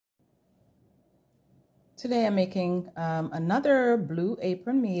Today I'm making another blue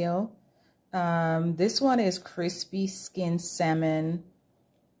apron meal. This one is crispy skinned salmon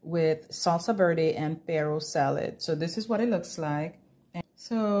with salsa verde and farro salad. So this is what it looks like.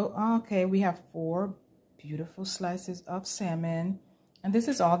 So, okay, we have 4 beautiful slices of salmon. And this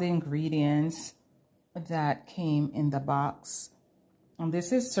is all the ingredients that came in the box. And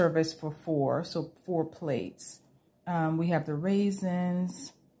this is service for 4, so 4 plates. We have the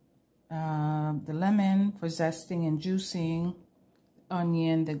raisins, the lemon for zesting and juicing,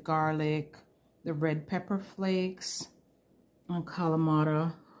 onion, the garlic, the red pepper flakes, and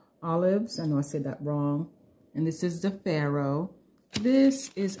Kalamata olives. I know I said that wrong. And this is the farro.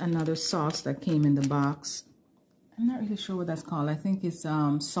 This is another sauce that came in the box. I'm not really sure what that's called. I think it's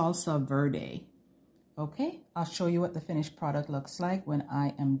salsa verde. Okay, I'll show you what the finished product looks like when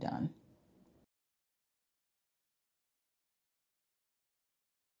I am done.